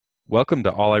Welcome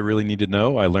to All I Really Need to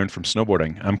Know I Learned from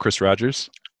Snowboarding. I'm Chris Rogers.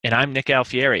 And I'm Nick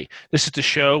Alfieri. This is the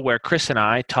show where Chris and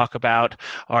I talk about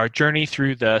our journey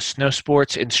through the snow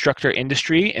sports instructor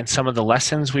industry and some of the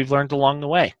lessons we've learned along the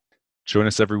way. Join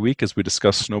us every week as we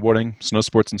discuss snowboarding, snow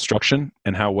sports instruction,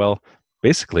 and how, well,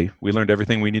 basically, we learned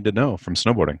everything we need to know from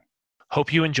snowboarding.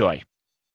 Hope you enjoy.